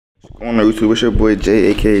What's going on YouTube? It's your boy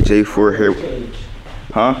Jay, aka J4 here.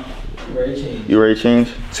 Huh? You ready to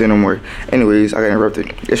change? Say no more. Anyways, I got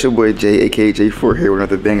interrupted. It's your boy Jay, aka J4 here with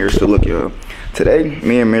another banger. So look, y'all. Today,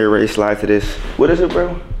 me and Mary ready to slide to this. What is it,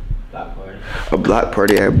 bro? Block party. A block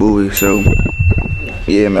party at Bowie. So,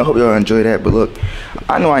 yeah, man. I hope y'all enjoy that. But look,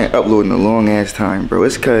 I know I ain't uploading a long ass time, bro.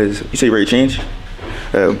 It's cause you say you ready to change?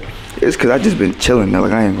 It's cause I just been chilling though.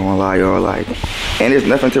 Like I ain't gonna lie, y'all. Like, and there's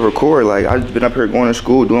nothing to record. Like I just been up here going to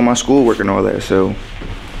school, doing my schoolwork and all that. So,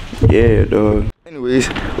 yeah, dog. Anyways,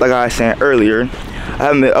 like I was saying earlier, I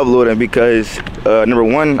haven't been uploading because number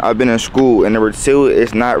one, I've been in school, and number two,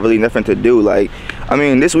 it's not really nothing to do. Like, I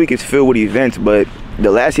mean, this week is filled with events, but the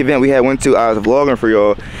last event we had went to, I was vlogging for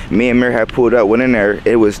y'all. Me and Mary had pulled up, went in there.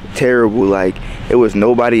 It was terrible. Like, it was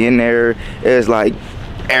nobody in there. It was like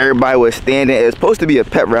everybody was standing. It was supposed to be a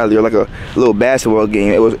pep rally or like a little basketball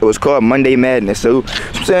game. It was called Monday Madness. So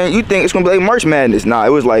I'm saying, you think it's gonna be like March Madness? Nah,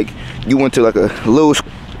 it was like you went to like a little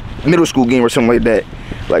middle school game or something like that.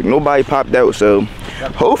 Like nobody popped out. So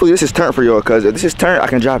hopefully this is turn for y'all, cause if this is turn, I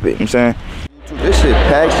can drop it. You know what I'm saying, this shit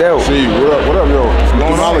packed out. See, what up, yo? What's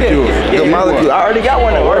going on? The molecule. I already got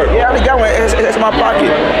one at work. Yeah, I already got one. It's my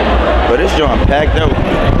pocket. But this joint packed out.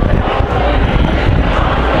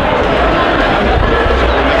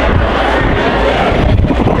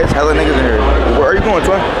 There's hella niggas in here. Where are you going,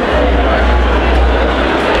 twin?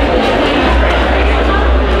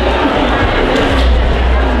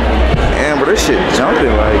 Damn, but this shit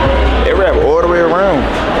jumping. Like, it wrap all the way around.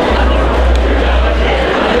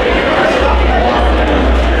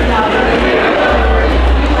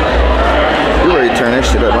 You ready to turn that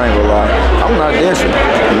shit up, I ain't gonna lie. I'm not dancing.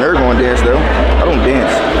 They're gonna dance though. I don't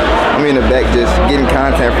dance. I'm in the back just getting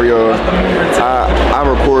content for y'all. I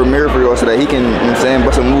record Mirror for y'all so that he can, you know what I'm saying,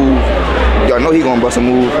 bust a move. Y'all know he gonna bust a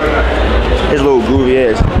move. His little groovy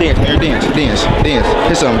ass. Dance, Mirror, dance, dance, dance.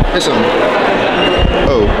 Hit some, hit some.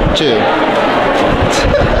 Oh, chill.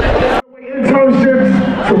 Internships,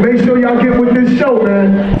 so make sure y'all get with this show,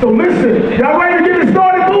 man. So listen, y'all ready to get it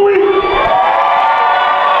started, Bowie?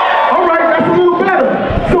 All right, that's a little better.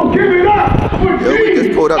 So give it up for Yo, we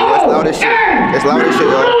just pulled up. Let's loud as shit. Let's loud as shit,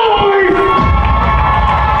 y'all.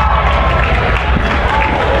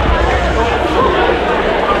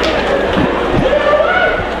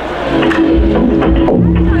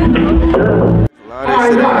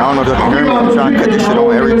 I don't know if y'all can hear me. I'm trying to cut this shit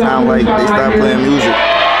on every time like they start playing music.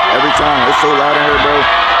 Every time. It's so loud in here, bro.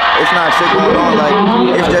 It's not shit going on,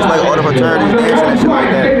 like, it's just like all the fraternities dancing and shit like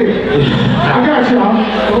that.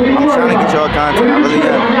 I'm trying to get y'all content, I really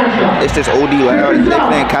am. It's just OD loud, they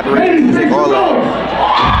playing copyrighted music, all that.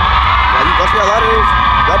 Like, you see a lot of this?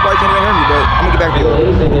 Y'all probably can't even hear me, but I'm gonna get back to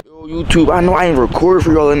y'all. Yo, YouTube, I know I ain't recorded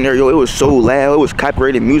for y'all in there, yo. It was so loud, it was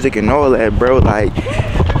copyrighted music and all that, bro. Like,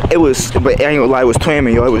 it was, but I ain't gonna lie, it was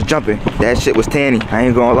twamming, yo. It was jumping. That shit was tanny. I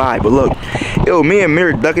ain't gonna lie. But look, yo, me and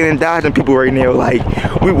Mirror ducking and dodging people right now. Like,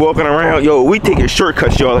 we walking around, yo, we taking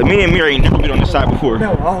shortcuts, y'all. Like, me and Mirror ain't never been on this side before.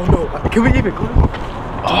 No, I don't know. Can we even go?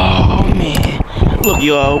 Oh, man. Look,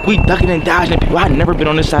 y'all, we ducking and dodging people. I've never been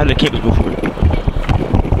on this side of the campus before.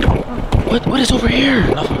 What is over here?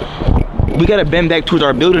 We gotta bend back towards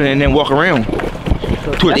our building and then walk around.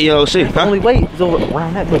 Towards the ELC. Huh? The only way is over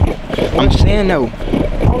around that building. I'm saying, though.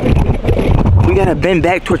 We gotta bend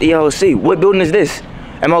back toward the ELC. What building is this?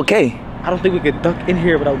 MLK. I don't think we could duck in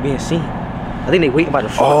here without being seen. I think they waiting by the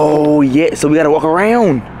front. Oh yeah, so we gotta walk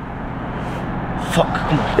around. Fuck,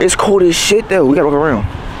 come on. It's cold as shit though. We gotta walk around.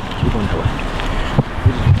 Keep going that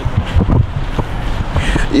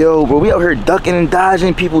way. Yo, bro, we out here ducking and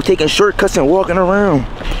dodging people, taking shortcuts and walking around.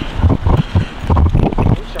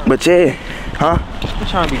 But yeah, huh? We're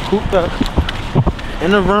trying to be cooped up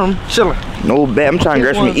in the room, chilling. No bad. I'm trying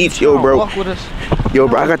to grab some eats, yo, bro. Walk with us. Yo,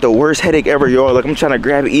 bro, I got the worst headache ever, y'all. Like, I'm trying to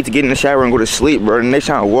grab eats, get in the shower, and go to sleep, bro. And they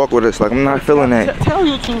trying to walk with us. Like, I'm not feeling that. Tell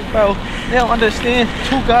you two, bro. They don't understand.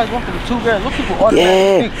 Two guys walking with two girls. Look, people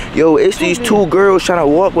automatically think. Yo, it's these two girls trying to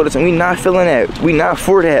walk with us, and we not feeling that. We not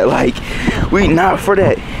for that. Like, we not for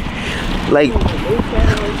that. Like,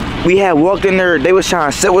 we had walked in there. They was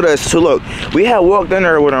trying to sit with us. So look, we had walked in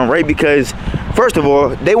there with them, right? Because first of all,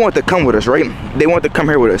 they want to come with us, right? They want to come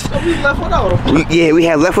here with us. So we left without them. Yeah, we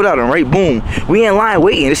had left without them, right? Boom. We in line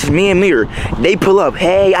waiting. This is me and Mirror. They pull up.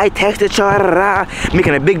 Hey, I texted y'all,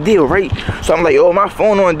 making a big deal, right? So I'm like, oh, my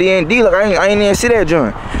phone on D&D. Like, I ain't even see that,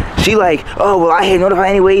 John. She like, oh, well, I had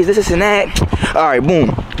notified anyways, this and that. All right,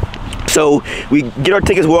 boom. So we get our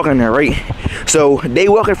tickets walking there, right? So they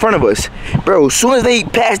walk in front of us. Bro, as soon as they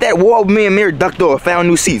passed that wall, me and Mirror ducked off, found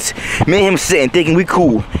new seats. Me and him sitting, thinking we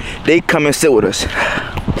cool. They come and sit with us.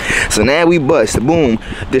 So now we bust. Boom.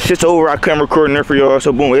 The shit's over. I couldn't record in there for y'all.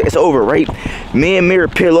 So boom, it's over, right? Me and Mirror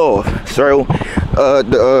peel off. So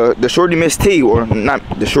the shorty Miss T, or not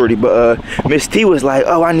the shorty, but Miss T was like,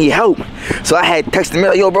 oh, I need help. So I had texted him,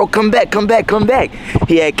 like, yo, bro, come back.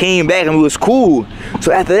 He had came back and we was cool.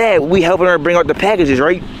 So after that, we helping her bring out the packages,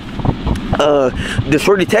 right? The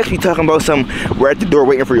shorty text me talking about we're at the door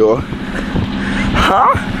waiting for y'all.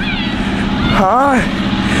 Huh?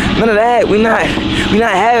 None of that. We not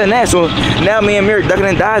having that. So now me and Mirror ducking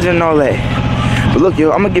and dodging and all that. But look,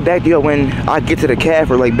 yo, I'm gonna get back to y'all when I get to the caf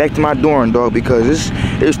or like back to my dorm, dog, because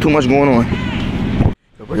there's too much going on.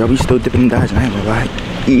 Yo, bro, y'all, we still dipping and dodging. I ain't gonna lie.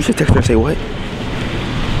 You should text her and say what?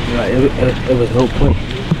 It was no point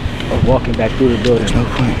of walking back through the building. There's no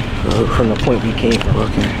point. From the point we came from.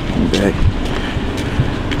 Walking back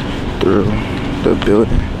through the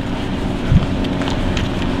building.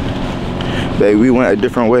 Babe, we went a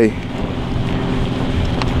different way.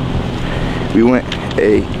 We went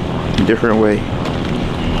a different way.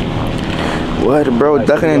 What, bro? Like,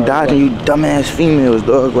 ducking and dodging, you dumbass females,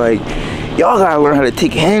 dog. Like, y'all gotta learn how to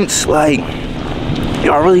take hints. Like,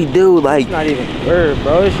 y'all really do. Like, it's not even word,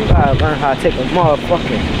 bro. You gotta learn how to take a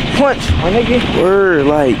motherfucking punch, my nigga. Word,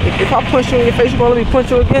 like, if I punch you in your face, you gonna let me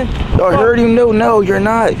punch you again? Y'all heard him? No, you're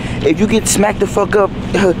not. If you get smacked the fuck up,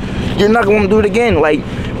 you're not gonna do it again. Like,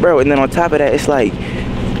 bro. And then on top of that, it's like,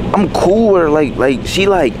 I'm cool with her. Like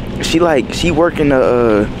she work in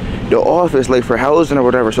the office, like, for housing or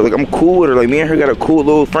whatever. So like, I'm cool with her. Like, me and her got a cool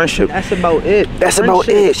little friendship. That's about it. That's about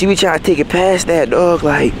it. She be trying to take it past that, dog.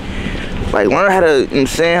 Like learn how to, you know what I'm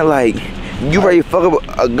saying, like, you ready to fuck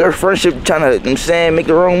up a good friendship trying to, you know what I'm saying, make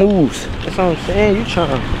the wrong moves. That's what I'm saying. You trying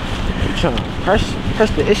to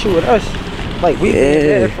press the issue with us. Like, we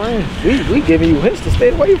bad friends. We giving you hints to stay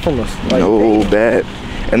away from us. Like, no, bad.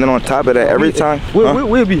 And then on top of that, every time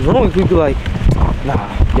we'll be wrong if we be like,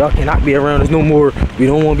 nah, y'all cannot be around us no more. We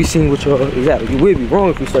don't want to be seen with y'all. Exactly. We'll be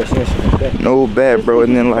wrong if we start saying shit like that. No, bad, bro.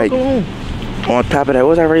 And then, like, on top of that,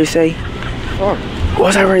 what was I ready to say? What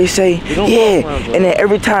was I ready to say? Yeah. And then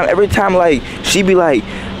every time, like, she be like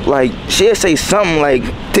she'll say something like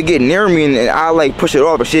to get near me, and I like push it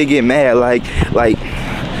off, but she'll get mad. Like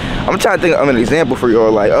I'm trying to think of an example for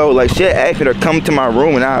y'all. Like, oh, like, she'll ask me to come to my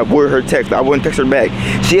room and I avoid her text. I wouldn't text her back.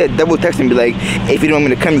 She'll double text and be like, if you don't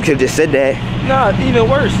want me to come, you could have just said that. Nah, even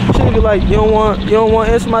worse. She'll be like, you don't want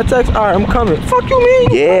to answer my text? All right, I'm coming. Fuck you,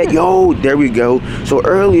 man. Yeah, yo, there we go. So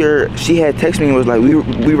earlier she had texted me and was like, we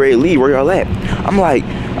ready to leave. Where y'all at? I'm like,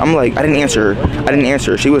 I didn't answer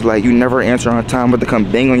her. She was like, you never answer on time, but to come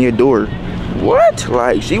bang on your door. What?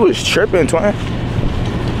 Like, she was tripping, twin.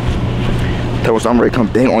 Tell us I'm ready to come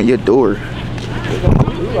bang on your door. We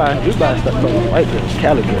about to start talking white girls,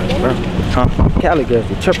 Cali girls, bro. Huh? Cali girls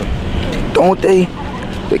be tripping. Don't they?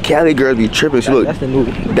 The Cali girls be tripping. So look, that's the new.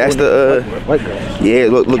 That's the white girls. Yeah,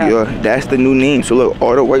 look, y'all. That's the new name. So look,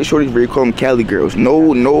 all the white shorties really call them Cali girls.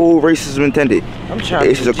 No racism intended. I'm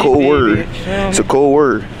trying. It's just a cold word. It's a cold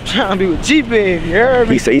word. I'm trying to be with G baby. You heard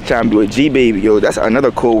me? He say he trying to be with G baby. Yo, that's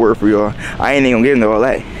another cold word for y'all. I ain't even gonna get into all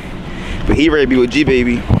that. But he ready to be with G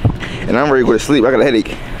baby. And I'm ready to go to sleep. I got a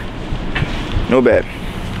headache. No bad.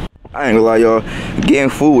 I ain't gonna lie, y'all. Getting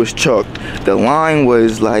food was chucked. The line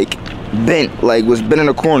was like bent, was bent in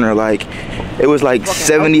the corner. Like, it was like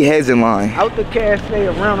 70 heads in line. Out the cafe,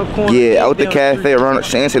 around the corner. Yeah, out the cafe, around.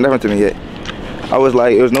 She ain't said nothing to me yet. I was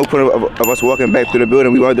like, it was no point of us walking back through the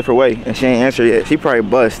building. We went a different way, and she ain't answered yet. She probably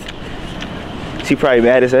bust. She probably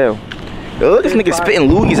mad as hell. Yo, look, this nigga spitting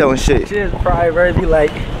loogies out and shit. She'll probably ready to be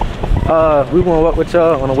like, we gonna walk with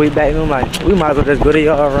y'all on the way back, and I'm like, we might as well just go to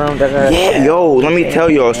y'all around that. Yeah, yo, let me tell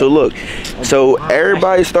y'all. So look, so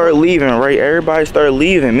everybody started leaving, right? Everybody started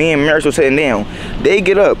leaving. Me and Maris was sitting down. They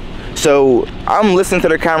get up. So I'm listening to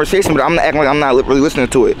their conversation, but I'm not acting like I'm not really listening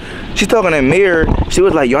to it. She's talking to Mir. She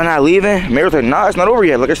was like, y'all not leaving? Mir was like, nah, it's not over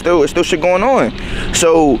yet. Like, it's still shit going on.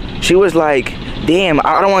 So she was like, damn,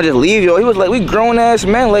 I don't want to just leave y'all. He was like, we grown ass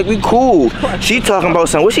men, like, we cool. She talking about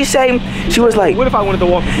something. What she saying? She was like, what if I wanted to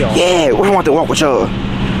walk with y'all? Yeah, what if I want to walk with y'all?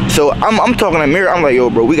 So I'm talking to Mir. I'm like, yo,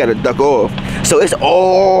 bro, we gotta duck off. So it's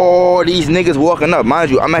all these niggas walking up.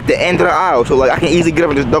 Mind you, I'm at the end of the aisle, so like I can easily get up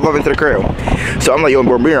and just duck off into the crowd. So I'm like, yo,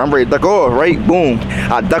 bro, Mir, I'm ready to duck off, right? Boom.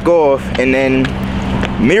 I duck off, and then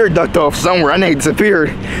Mir ducked off somewhere. I nigga disappeared.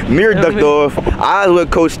 Mir ducked off. I was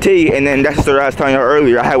with Coach T, and then that's the story I was telling y'all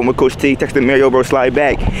earlier. I had one with Coach T, texted Mir, yo, bro, slide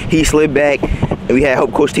back. He slid back, and we had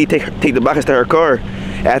help Coach T take the boxes to her car.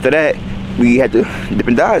 After that, we had to dip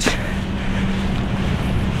and dodge.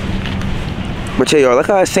 But yeah, y'all, like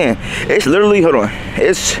I was saying, it's literally, hold on,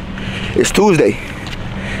 it's Tuesday,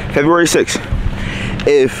 February 6th.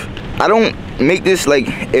 If I don't make this, like,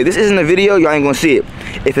 if this isn't a video, y'all ain't gonna see it.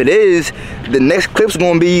 if it is, the next clip's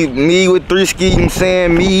gonna be me with 3 ski, you know what I'm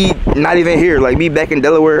saying? Me not even here, like me back in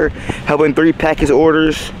Delaware, helping 3 package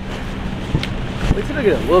orders. Wait till it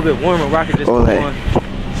get a little bit warmer where I can just All throw that. on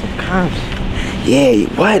some comps. Yeah,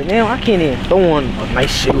 what? Now I can't even throw on a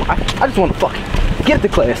nice shoe. I just want to fucking get to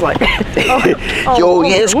class, like. Yo,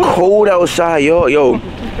 yeah, it's cold outside, yo. Look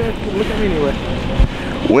at me anyway.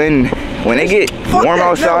 When it get warm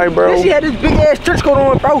outside, bro. She had this big ass trench coat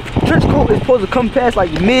on, bro. Trench coat is supposed to come past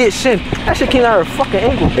like mid shin. That shit came out of her fucking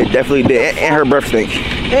ankle. It definitely did, and her breath stink.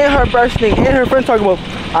 And her breath stink. And her friend talking about,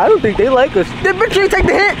 I don't think they like us. That bitch ain't take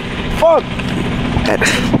the hint. Fuck.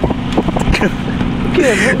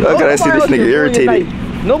 Look, I see this nigga irritated.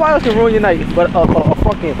 Nobody else can ruin your night, but a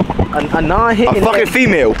fucking non-hit. A fucking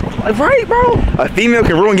female. Right, bro. A female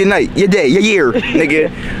can ruin your night, your day, your year,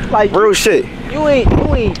 nigga. Like real shit. You ain't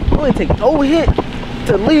take no hit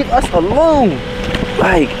to leave us alone.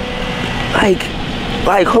 Like,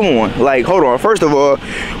 come on. Like, hold on. First of all,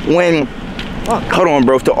 hold on,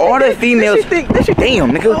 bro. To all the females,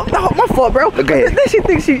 damn, nigga. No, my fault, bro. Okay. Then she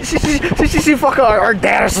thinks she fucking our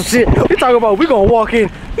dad or some shit. We talking about we gonna walk in.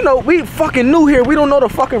 You know, we fucking new here. We don't know the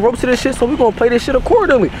fucking ropes to this shit, so we gonna play this shit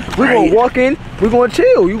accordingly. We gonna walk in. We gonna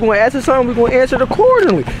chill. You gonna ask us something. We gonna answer it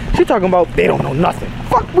accordingly. She talking about they don't know nothing.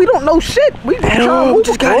 Fuck, we don't know shit. We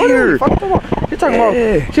just got here. Fuck, come on. She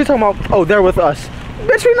talking about. Oh, they're with us.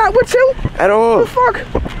 Bitch, we not with you at all. What the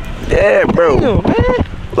fuck? Yeah, bro. Damn, man.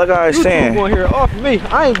 Like I was saying. You going here off me.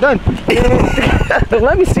 I ain't done.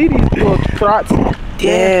 Let me see these little trots.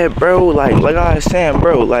 Yeah, bro. Like I was saying,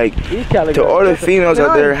 bro. Like, to all the females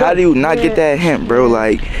out there, how do you not get that hint, bro?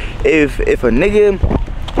 Like, if a nigga,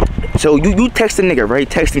 so you text a nigga, right?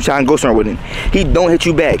 Text him trying to go somewhere with him. He don't hit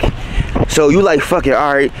you back. So you like, fuck it,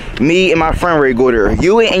 all right. Me and my friend ready to go there.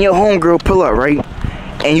 You and your homegirl pull up, right?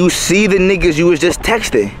 And you see the niggas you was just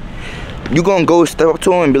texting. You gonna go step up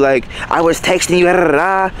to him and be like, I was texting you, what?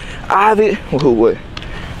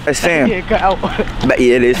 I was saying. Yeah,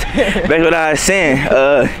 it is. That's what I was saying.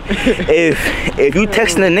 If you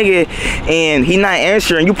texting a nigga and he not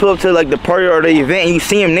answering, you pull up to like the party or the event and you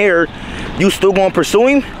see him there, you still gonna pursue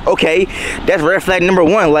him? Okay, that's red flag number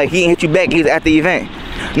 1. Like, he ain't hit you back, he's at the event.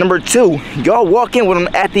 Number 2, y'all walk in with him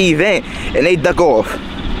at the event and they duck off.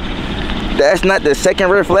 That's not the second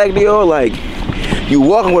red flag to y'all. Like, you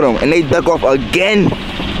walking with them and they duck off again. You know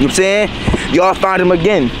what I'm saying? Y'all find them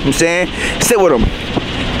again. You know what I'm saying? Sit with them.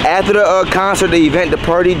 After the concert, the event, the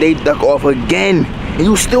party, they duck off again. And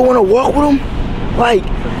you still want to walk with them? Like,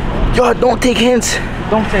 y'all don't take hints.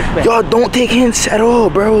 Don't take back. Y'all don't take hints at all,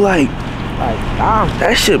 bro. Like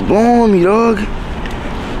that shit blowing me, dog.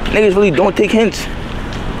 Niggas really don't take hints.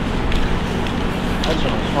 That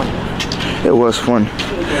shit was funny. It was fun.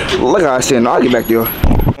 Like I said, I'll get back to y'all.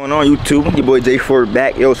 What's going on, YouTube? Your boy J4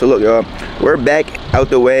 back. Yo, so look, y'all. We're back out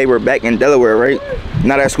the way. We're back in Delaware, right?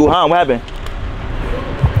 Not at school. Huh? What happened?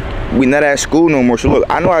 We not at school no more. So look,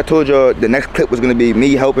 I know I told y'all the next clip was gonna be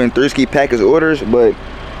me helping 3 ski pack his orders, but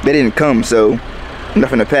they didn't come, so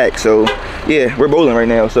nothing to pack. So yeah, we're bowling right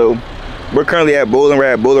now. So we're currently at bowling.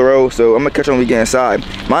 We're at Bowler Row. So I'm gonna catch on when we get inside.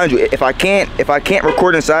 Mind you, if I can't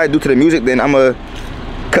record inside due to the music, then I'm gonna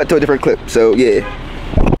cut to a different clip. So yeah.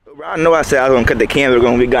 I know I said I was gonna cut the camera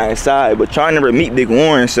when we got inside, but y'all never meet Big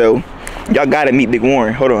Warren, so y'all gotta meet Big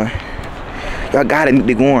Warren. Hold on. Y'all gotta meet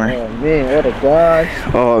Big Warren. Oh man, what a god.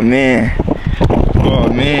 Oh man. Oh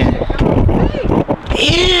man.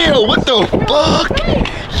 Ew, what the fuck?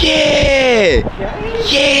 Yeah.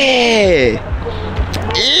 Yeah.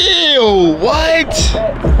 Ew, what?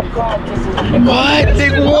 What?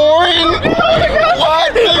 Big Warren?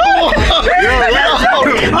 What? Big Warren?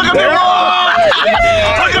 Look at Big Warren!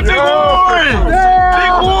 Look at Big Warren!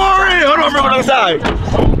 Big Warren! Hold on, bro, outside.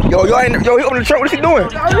 Yo, he opened the trunk. What is he doing?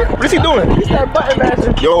 What is he doing? He's that button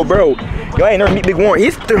master. Yo, bro, y'all ain't never meet Big Warren.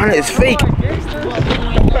 His 300 is fake.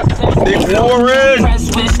 Big Warren,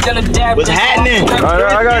 what's happening?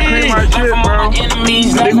 I gotta clean my shit, bro.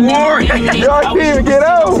 Big Warren, y'all can't even get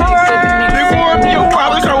out. Big Warren, yo,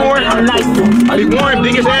 probably got Warren. Big Warren,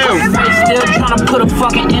 big as hell.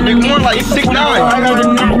 Big Warren, like he's 6'9".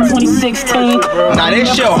 Nah,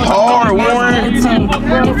 this shit hard, Warren.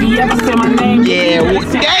 Yeah,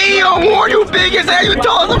 damn, Warren, you big as hell. You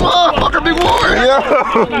tall as a motherfucker, Big Warren.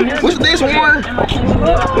 Yo, what's this, Warren?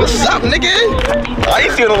 What's up, nigga? I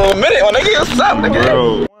ain't seen in a little minute, oh nigga. What's up, nigga?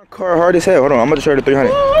 Bro. Car hard as hell. Hold on, I'm gonna show you the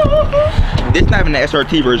 300. This not even the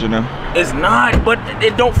SRT version though. It's not, but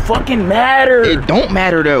it don't fucking matter. It don't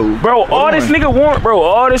matter though. Bro, all this nigga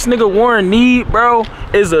Warren need, bro,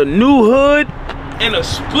 is a new hood and a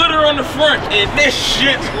splitter on the front, and this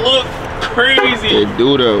shit look crazy. It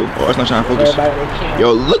do though. Oh, it's not trying to focus.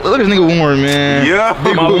 Yo, look at this nigga Warren, man. Yeah.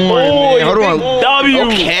 Big My Warren, boy, man. Hold on. W.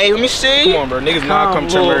 Okay, let me see. Come on, bro. Niggas know I come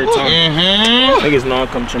trim every time. Niggas know I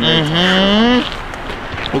come trim every time.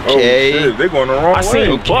 Okay. Oh, shit, they going the wrong I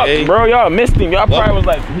seen way. Buck, bro. Y'all missed him. Y'all probably was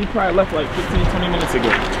like, he probably left like 15, 20 minutes ago.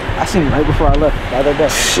 I seen him right before I left the other day.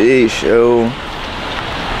 Sheesh, yo.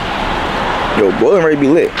 Yo, Bowling ready to be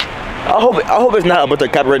lit. I hope it's not a bunch of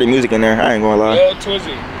copyrighted music in there. I ain't gonna lie. Yo,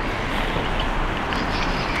 Twizzy.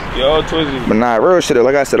 Yo, Twizzy. But nah, real shit.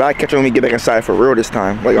 Like I said, I catch her when we get back inside for real this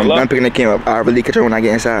time. Like I'm done picking the camera up. I really catch her when I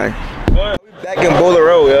get inside. Back in Bowler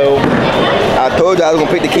Road, yo. I told you I was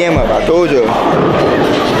gonna pick the cam up. I told you.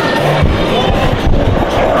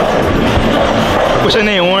 What's your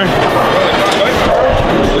name, Warren?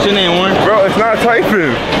 What's your name, Warren? Bro, it's not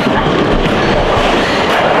typing.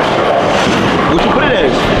 What you put it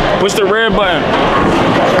as? What's the red button?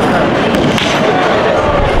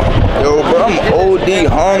 Yo, bro, I'm OD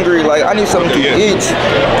hungry. Like, I need something to eat. I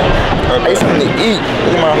need something to eat.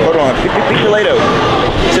 Look at my, hold on. Pick your later.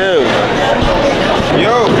 Chill.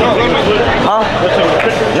 Yo, Huh?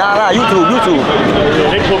 Nah, YouTube.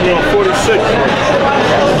 they put me on 46.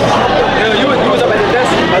 You was up at the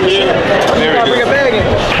desk. Yeah. Bring a bag in.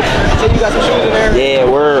 So you got some shoes in there? Yeah,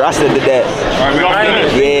 word. I said did that.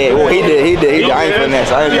 Yeah, well, he did. I ain't finesse.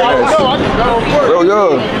 Bro,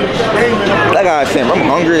 yo. Like I said, bro, I'm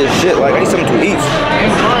hungry as shit. Like, I need something to eat.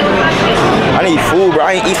 I need food, bro.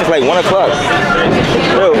 I ain't eat since like 1 o'clock.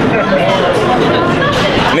 Bro.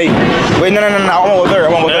 Me. Wait, no. I won't go third.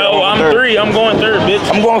 No, I'm three. I'm going third, bitch.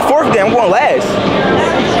 I'm going fourth then. I'm going last.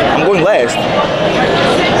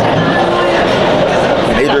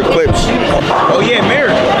 Major clips. Oh yeah,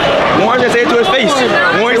 Mayor. Warren just said it to his face. Yo,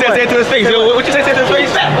 what you say to his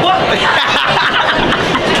face? What?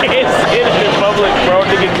 Can't say it in public, bro.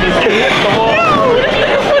 Niggas just come on.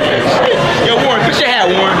 Yo, Warren, put your hat,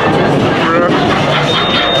 Warren.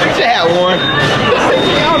 Put your hat, Warren.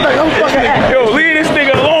 Yo, leave this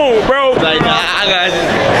nigga alone, bro. Like, nah, I got this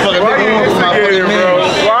fucking Why big you Warren for my fucking instigating, man. bro?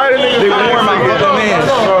 Why the nigga Big Warren, my fucking man.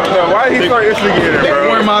 Why he start instigating, Big bro?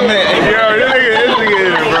 Warren, my man. Yo, this nigga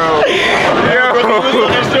instigating, bro. Yo.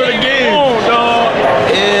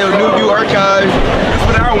 Yeah, New View Archive.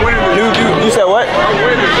 But I'm winning this. New View. You said what? I'm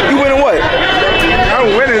winning. You winning what?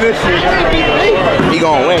 I'm winning this shit. He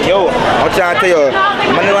gonna win. Yo, I'm trying to tell you,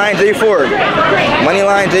 Moneyline J4.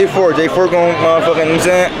 Moneyline J4. J4 gonna motherfucking, you know what I'm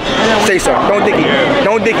saying? Say something.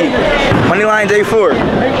 Don't dicky. Moneyline J4.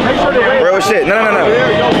 Real shit. No.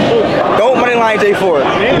 Don't Moneyline J4.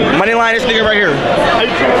 Moneyline this nigga right here.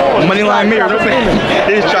 Moneyline Mirror.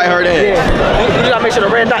 He just try hard ass. You gotta make sure the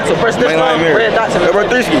red dots. So press this Moneyline one, Mirror. red dots. Hey, bro,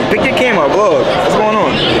 Thirsty, pick your camera, vlog. What's going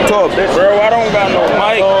on? Talk, bitch. Bro, I don't got no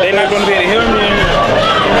mic. They not gonna be able to hear me.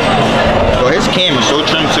 Bro, his cam is so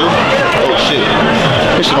trim too. Oh shit.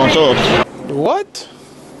 This shit on top. What?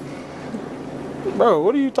 Bro,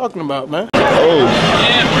 what are you talking about, man? Oh.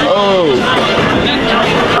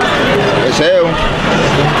 As hell.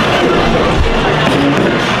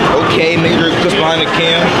 Okay, major clips behind the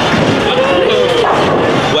cam.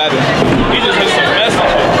 What happened? He just hit some messages.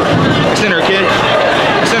 It's in her,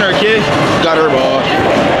 kid. Got her ball.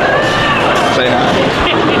 Say hi.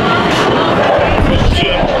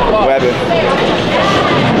 What happened?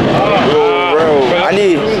 Bro, I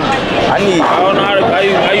need. I don't know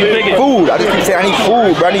how you make it. Food. I just keep saying I need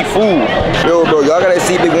food, bro. I need food. Yo, bro, y'all gotta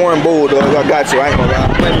see Big Warren Bowl, dog. I got you. I ain't gonna lie.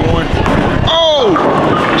 Play Big Warren. Oh!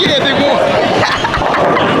 Yeah, Big Warren.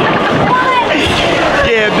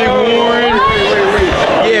 Yeah, Big Warren.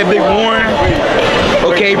 Yeah, Big Warren.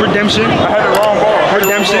 Okay, redemption. I had the wrong ball.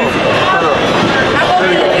 Redemption.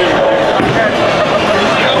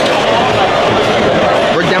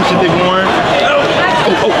 Redemption, Big Warren. Oh.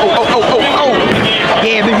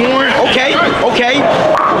 Yeah, Big Warren. Okay.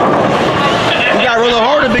 You gotta roll it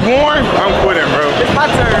harder, Big Warren. I'm quitting, bro. It's my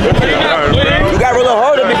turn. You gotta roll it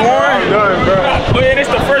harder, Big Warren. I'm done, bro. Oh yeah, this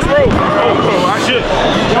the first row. Oh, I should.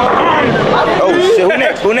 Oh shit, who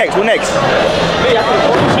next?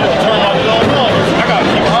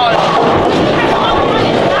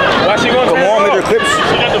 Why she gonna Come turn on, off? major clips.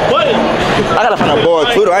 She got the button. I gotta find a ball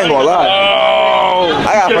too, though. I ain't gonna lie. Oh.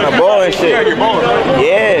 I gotta find a ball and shit.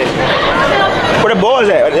 Yeah. Where the ball is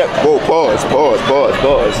at? Whoa, pause.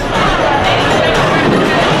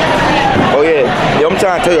 Oh yeah. Yo, I'm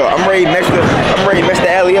trying to tell you, I'm ready to mess the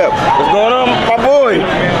alley up. What's going on, my boy?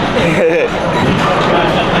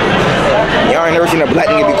 Y'all ain't never seen a black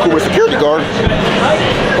nigga be cool with security guard.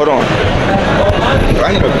 Hold on.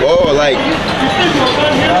 I need a ball, like.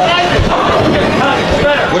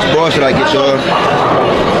 Which ball should I get, y'all?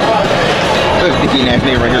 This dicky ass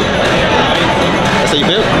nigga right here. That's how you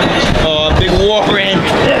feel? Oh, big Warren.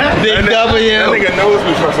 Big W. That nigga knows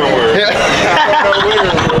me from somewhere.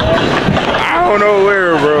 I don't know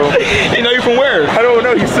where, bro. You know you from where? I don't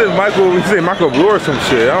know. He said Michael Blue or some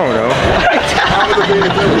shit. I don't know.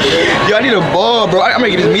 Yo, I need a ball, bro. I'm gonna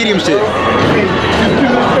get this medium shit.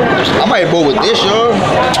 I might bowl with this, yo.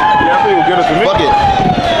 Yeah, I think we'll get us a Fuck it.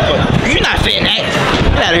 You're not fitting that.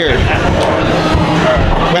 Get out of here.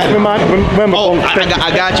 Oh, I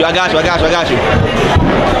got you.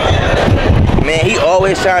 Man, he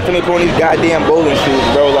always trying to me put on these goddamn bowling shoes,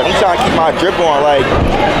 bro. Like, I'm trying to keep my drip on, like.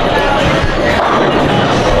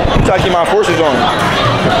 I'm trying to keep my forces on.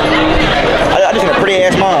 I just got a pretty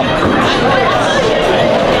ass mom.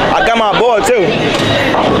 I got my ball too.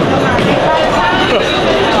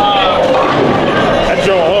 That's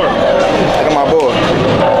your hard. I got my ball.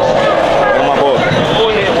 Go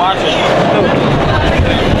ahead and watch it.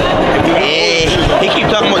 Yeah, he keep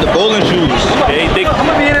talking about the bowling shoes. I'm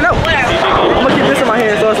gonna be in and out. I'm gonna keep this in my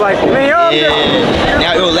hand, so it's like, man, yo,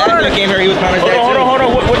 Now, yo, last time I came here, he was kind of Hold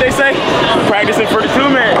on. What they say? Practicing for the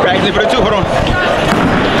 2-man. Practicing for the 2. Hold on.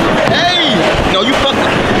 Hey! No, you fucked up.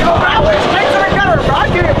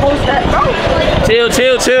 Chill.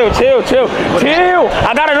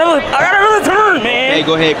 I got another turn, man. Hey,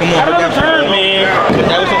 go ahead. Come on. Another turn, man.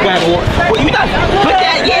 That was some bad boy. Well, you not put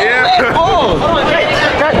that. Yeah. Oh.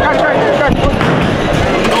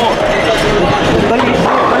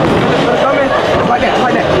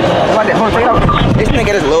 This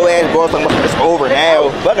nigga, this low ass ball talking about it's over now.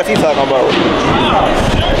 What is he talking about?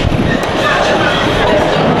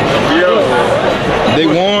 Big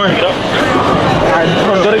Warren. Alright,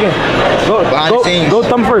 do it again. Behind the scenes. Go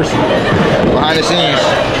thumb first. Behind the scenes.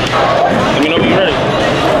 Let me know when you're ready.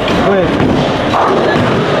 Go ahead.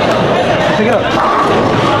 Pick it up.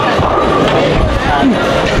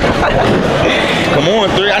 Come on,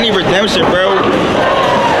 3. I need redemption, bro.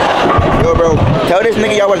 Yo, bro. Tell this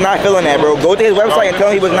nigga y'all was not feeling that, bro. Go to his website and tell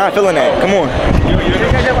him he was not feeling that. Come on.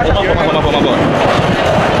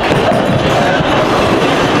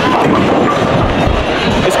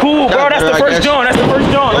 It's cool, bro. That's the first joint.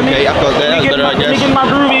 Okay, I felt that. That's better, I guess. Let me get my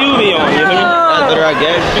groovy UV on. You feel me? That's better, I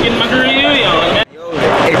guess. Let me get my groovy UV on, man.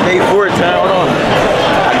 It's day 4, time. Hold on.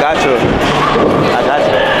 I got you.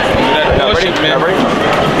 Y'all ready?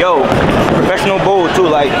 Yo, professional bowl too.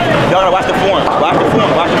 Like, y'all gotta watch the form. Watch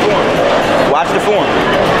the form.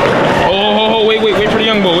 Oh, wait for the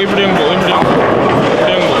young bull. Ready?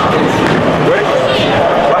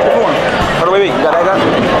 Watch the form. Hold on, wait. You got that guy?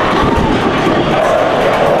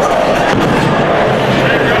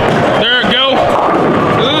 There it go.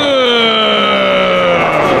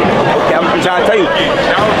 Okay, I'm trying to tell you.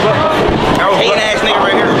 Hating ass nigga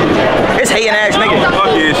right here. It's hating ass nigga.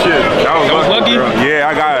 Lucky as shit. That was lucky? bro. Yeah,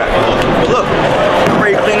 I got it. Look, I'm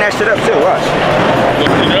ready to clean that shit up too. Watch.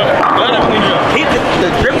 Clean it up. Glad I cleaned it up. Keep the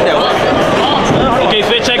drip though. Okay,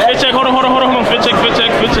 fit check. Hold on. Fit check.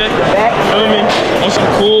 Feel me? On some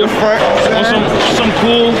cool.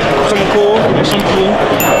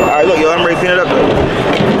 Alright, look, yo, I'm ready to clean it up though.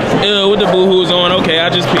 Ew, with the boo-hoos on. Okay, I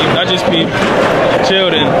just peeped. Chill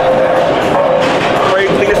then. I'm ready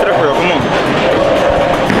to clean this shit up, bro. Come on.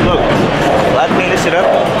 Look, if I clean this shit up,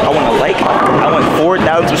 I want a like. I want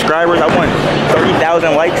 4,000 subscribers. I want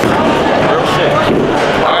 30,000 likes. Real shit.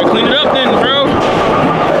 Alright, clean it up then, bro.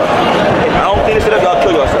 If I don't clean this shit up, y'all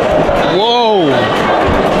kill yourself. Whoa.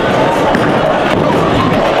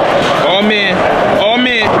 Oh man.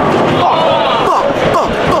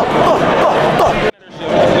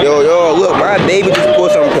 Yo, look, my baby just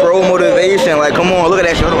pulled some pro motivation. Like, come on, look at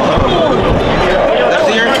that shit. Hold on. Let's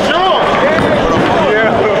see her. Okay.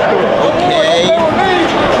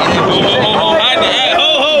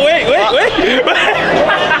 Wait.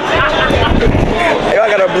 Yo, I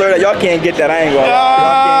gotta blur that. Y'all can't get that. I ain't gonna lie.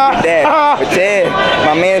 Y'all can't get that. But Ted,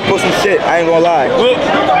 my man put some shit. I ain't gonna lie. Look,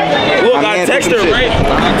 I texted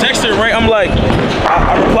her, right? I'm like,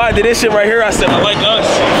 I replied to this shit right here. I said, I like us.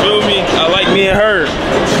 You feel me? I like me and her.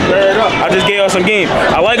 Square it up. I just gave her some game.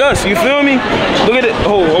 I like us. You feel me? Look at it.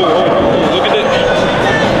 Oh. Look at it.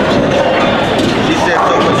 She said,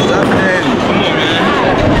 so what's up then? Come on, man.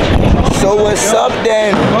 So what's up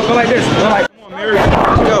then? Go like this. Go like. Come on, Mary.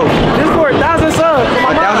 Let's go. This for 1,000 subs.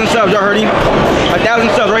 1,000 subs, y'all heard him? 1,000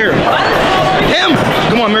 subs right here. Him!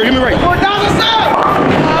 Come on, Mary, give me right. 1,000 subs.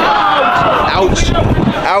 Ouch.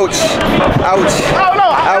 Oh no,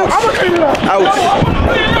 I'm gonna clean it up. Ouch.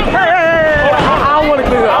 Hey, I don't want to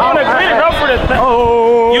clean it up. I want to clean it up for the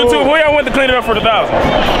YouTube, who y'all want to clean it up for the 1,000?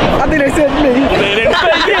 I think they said me. They didn't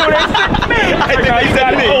say you, they said me. I think they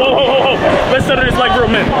said me. Oh. Let's settle this like real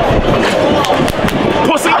men.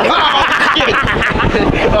 Pussy.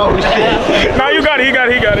 Oh shit. Nah, you got it. He got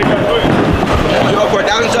it. You go for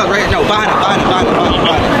 1,000 subs right now. Behind it.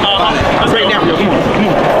 Let's break it down. Come on.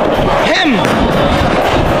 Him.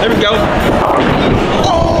 There we go.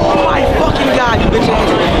 Oh my fucking god, you bitch ass.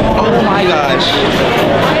 Oh my gosh.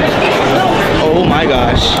 Oh my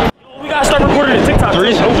gosh. We gotta start recording the TikTok.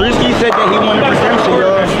 Drisky said that he wanted redemption,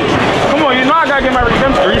 y'all. Come on, you know I gotta get my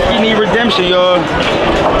redemption. Drisky need redemption, y'all.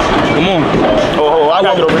 Come on. Oh, I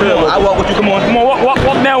gotta get over here. I walk with you. Come on. Come on, walk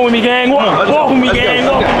down with me, gang. Walk with me, gang.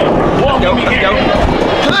 Walk with me, gang.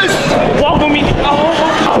 Walk with me.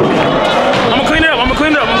 I'ma clean it up.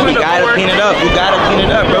 You gotta clean it up. You gotta clean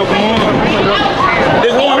it up, bro. Come on.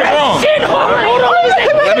 Big Warren, what's wrong? Hold on.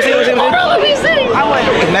 Let me see. Let me see.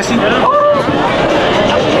 It's messy. Hold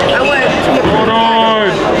on.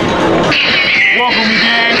 Walk with me,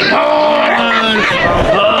 gang.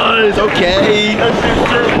 It's okay.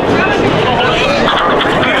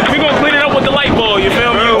 We gonna clean it up with the light ball, you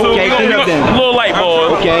feel me? Okay, clean it up then. Little light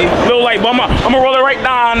ball. Okay. Little light ball. I'm gonna roll it right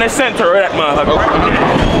down the center of that motherfucker.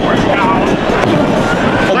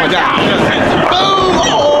 Oh my god. Boom!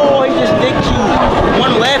 Oh, he just dicked you.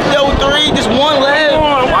 One left, though, 3. Just one left.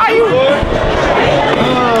 Why you?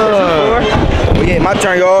 Yeah, my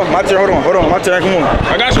turn, y'all. My turn. Hold on. My turn. Come on.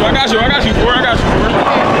 I got you, four.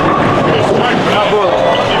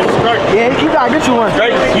 Yeah, you gotta get you one.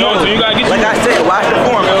 Right? You gotta get you. Like I said, watch the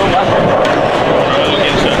form, yo.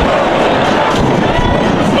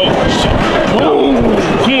 Oh shit.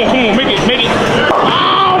 Come on, make it.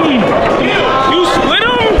 You split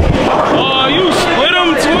him? Oh, you split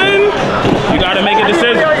him, twin? You gotta make a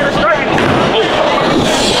decision. Oh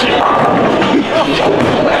shit.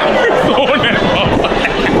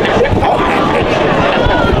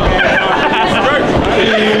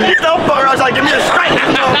 That fucker, I was like, give me a strike.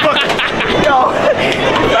 Yo.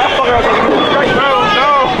 That fucker, I was like, give me a strike. Yo,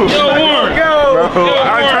 Warren.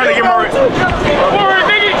 I'm trying to get more. Warren,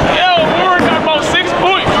 nigga. Yo, Warren got about 6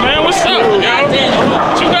 points, man. What's up, yo?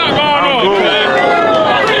 What you got going on,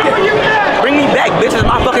 man? Bring me back, bitch. It's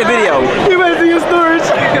my fucking video. You better see your storage.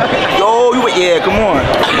 Yo, yeah, come on.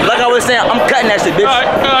 Like I was saying, I'm cutting that shit, bitch.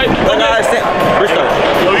 All right. Like I was saying, Bristow.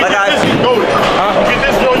 Like I was saying,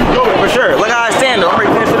 for sure. Like I was saying, though, I'm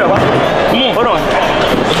ready to finish it up. Come on. Hold on.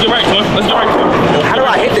 Let's get right, twin. How do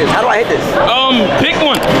I hit this? Pick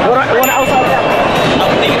one. One outside that one.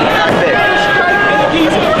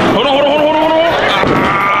 Hold on.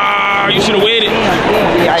 You should have waited.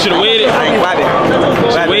 I ain't clapping.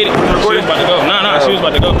 She was about to go. Nah, she was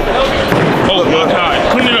about to go. Oh my god.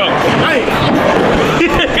 Clean it up.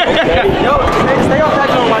 Yo, stay off that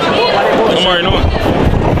joint. Watch the ball. I'm already knowing.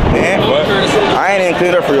 Man, what? I ain't even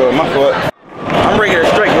cleaned up for you. My fault. I'm ready to get a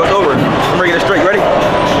strike. What's over? I'm ready to get a strike. Ready?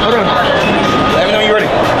 Hold on. Let me know when you're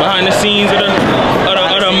ready. Behind the scenes of the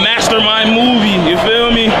mastermind movie. You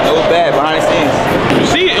feel me? That was bad. Behind the scenes.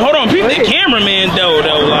 See, hold on. Peep the cameraman though.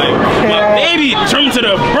 Like, my baby trimmed to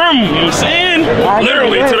the brim. You know what I'm saying?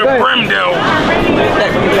 Literally to the brim though.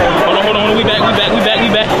 Hold on. We back.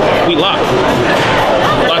 We locked.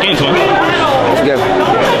 Lock into him. Let's go.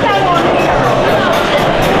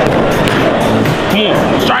 Come on.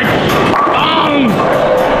 Strike.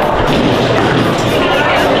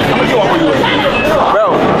 Bro,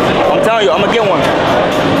 I'm telling you, I'm gonna get one.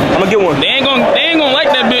 They ain't gonna like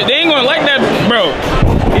that bit. They ain't gonna like that, bro.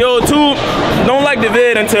 Yo, don't like the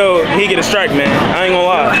vid until he get a strike, man. I ain't gonna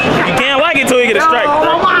lie. You can't like it till he get a strike.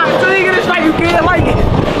 Oh my God, until you get a strike, you can't like it.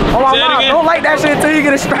 Oh my God, don't like that shit until you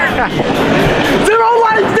get a strike. Zero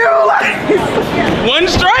likes. One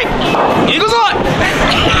strike, Eagles on.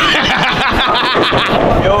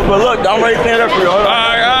 Yo, but look, I'm ready to clean it up for you. Hold on.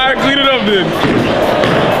 All right, clean it up then.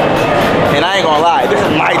 And I ain't gonna lie, this is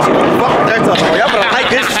my shit. Fuck that talking about. Y'all better like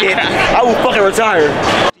this shit. I will fucking retire.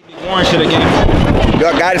 Big Warren shit again.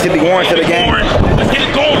 Y'all got to see Big Warren shit again. Let's get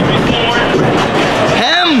it going, Big Warren.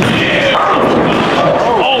 Him!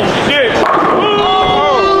 Oh, shit.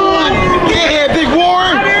 Yeah, Big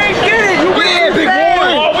Warren! I didn't get it. You Yeah, Big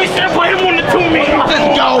Warren! Oh, we should play him on the 2 meter. Let's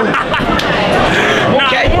go!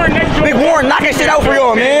 Okay, Big Warren knocking shit out for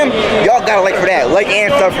y'all, man. Y'all gotta like for that. Like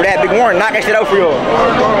and stuff for that. Big Warren knocking shit out for y'all.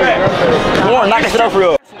 Big Warren knocking shit out for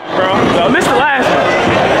y'all. Bro, I missed the last one.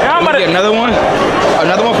 Now I'm about to Get another one?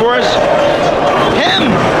 Another one for us? Him!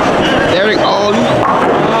 There we go.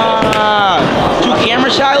 Too camera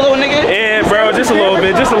shy, little nigga? Yeah, bro, just a little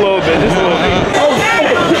bit. Tune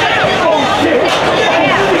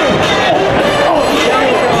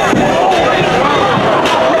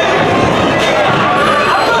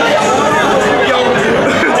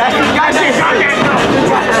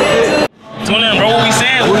in, bro. What we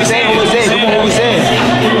saying? What we saying?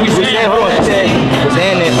 Hold on. She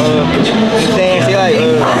saying that, say like,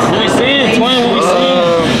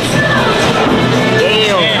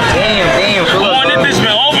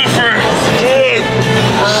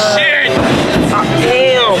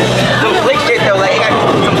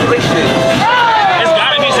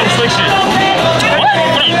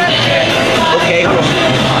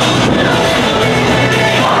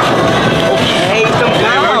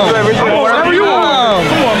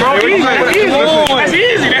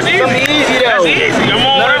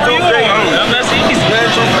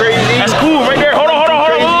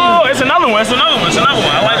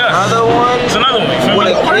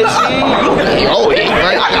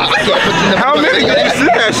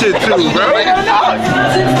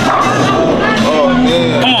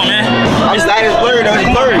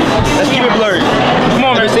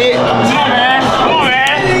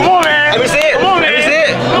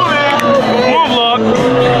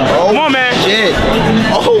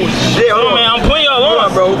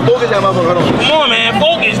 Come on, man.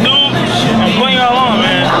 Focus, dude. I'm playing y'all on,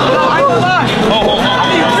 man. Oh.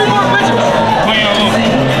 Playing y'all on.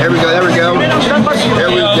 There we go. There we go. There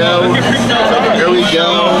we go. There we go.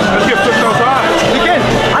 Let's get flipped on side.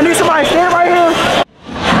 I need somebody to stand right here.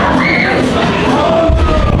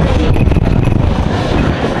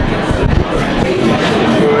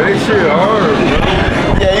 This shit hard, bro.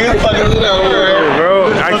 Yeah, you fucking it up,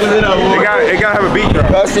 Bro, it gotta have a beat drop.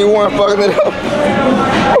 Y'all see Warren fucking it up.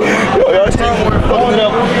 Yo, y'all see Warren fucking it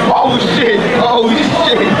up. Oh shit. Oh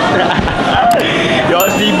shit. Y'all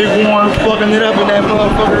see Big Warren fucking it up in that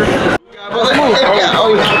motherfucker.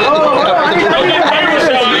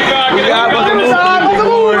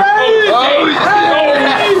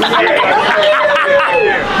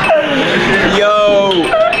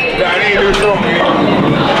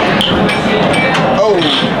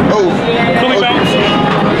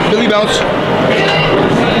 Billy bounce.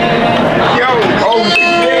 Yo, oh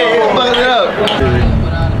shit, fucking it up.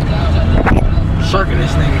 Sharking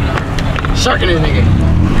this nigga. Sharking this nigga.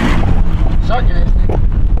 Sharking this nigga.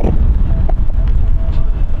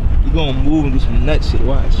 You gonna move and do some nut shit,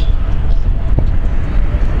 watch.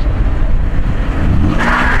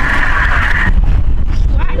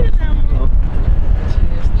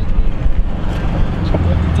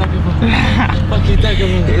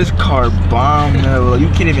 This car bomb though. You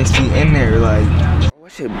can't even see in there, like. Oh,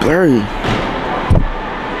 that shit blurry.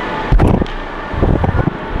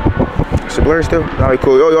 Shit blurry still? Nah,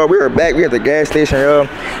 cool. Yo, we are back. We at the gas station, yo.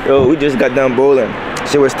 Yo, we just got done bowling.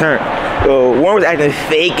 Shit was turned. Yo, Warren was acting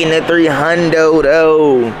fake in the 300 though.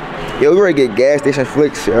 Yo, we ready to get gas station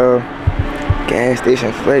flicks, yo. Gas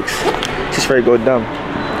station flicks. Just ready to go dumb.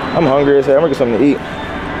 I'm hungry as hell. I'm gonna get something to eat.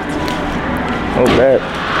 Oh, bad.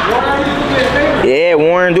 Yeah,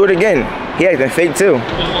 Warren, do it again. He acting fake too.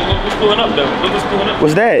 What's pulling up though? What's pulling up?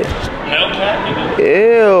 What's that? Hellcat, nigga.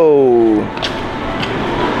 Ew.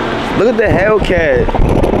 Look at the Hellcat.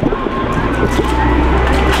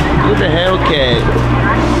 Look at the Hellcat.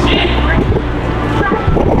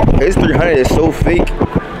 His 300 is so fake.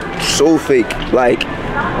 So fake. Like,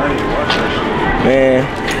 man.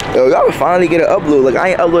 Yo, y'all finally get an upload. Like, I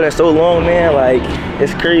ain't uploaded in so long, man. Like,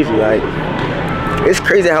 it's crazy. Like, it's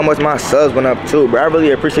crazy how much my subs went up too, bro. I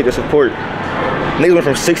really appreciate the support. Niggas went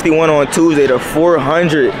from 61 on Tuesday to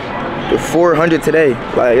 400 to 400 today.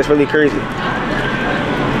 Like, it's really crazy.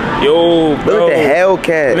 Yo, bro. Look at the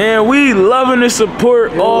Hellcat. Man, we loving the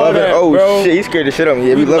support. All that, oh bro. shit, he scared the shit out of me.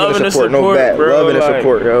 Yeah, we loving the support, no bat. Bro, loving the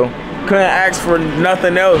support, yo. Couldn't ask for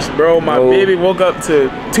nothing else, bro. My baby woke up to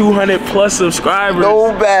 200 plus subscribers.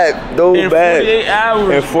 No bat, no bat. In 48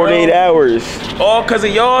 hours. In 48 bro. hours. All cause of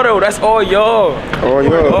y'all though. That's all y'all. All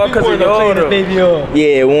y'all. All cause of y'all though.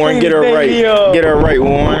 Yeah, Warren, get her right. Get her right,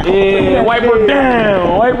 Warren. Yeah, wipe her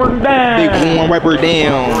down. Wipe her down. Big Warren, wipe her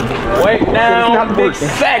down. Wipe down, big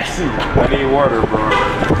sexy. I need water, bro.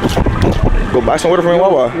 Go buy some water from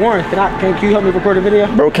Wawa. Warren, can you help me record a video?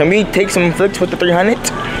 Bro, can we take some flicks with the 300?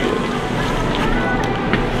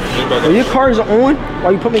 Are your cars on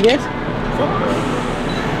while you put me gas?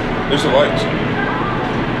 There's the lights.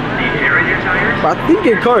 But I think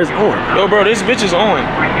your car is on. Yo, bro, this bitch is on.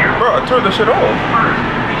 Bro, I turned the shit off.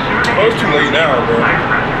 Oh, it's too late now, bro.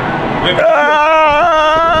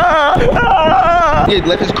 Yeah,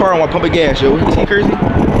 left his car on while pumping gas, yo. Is he crazy?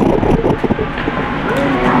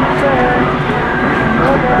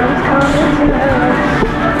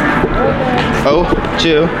 Oh,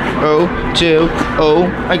 chill. Oh, chill. Oh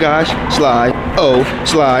my gosh. Slide. Oh,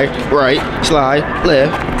 slide. Right. Slide.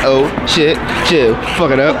 Left. Oh, shit. Chill.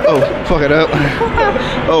 Fuck it up. Oh, fuck it up.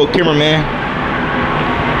 Oh, cameraman.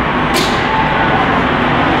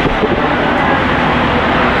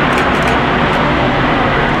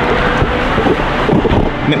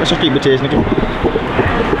 Man, what's your street bitches, nigga?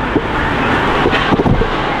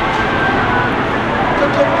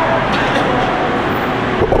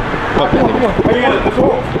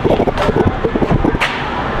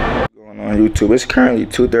 Going on YouTube. It's currently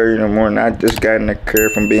 2:30 in the morning. I just got in the car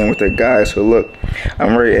from being with the guys. So look,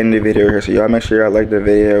 I'm ready to end the video here. So y'all make sure y'all like the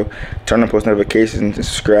video, turn on post notifications, and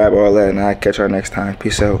subscribe, all that. And I'll catch y'all next time.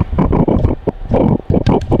 Peace out.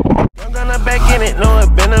 I'm gonna back in it. No, it's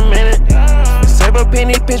been a minute. Save a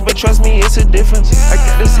penny pinch, but trust me, it's a difference. I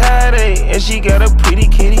got this Heidi, and she got a pretty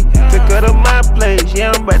kitty. Took her to my place,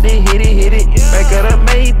 yeah, I'm about to hit it. Back of the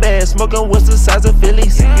Maybach, smoking what's the size of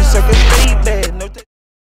Phillies. You suck a Maybach, no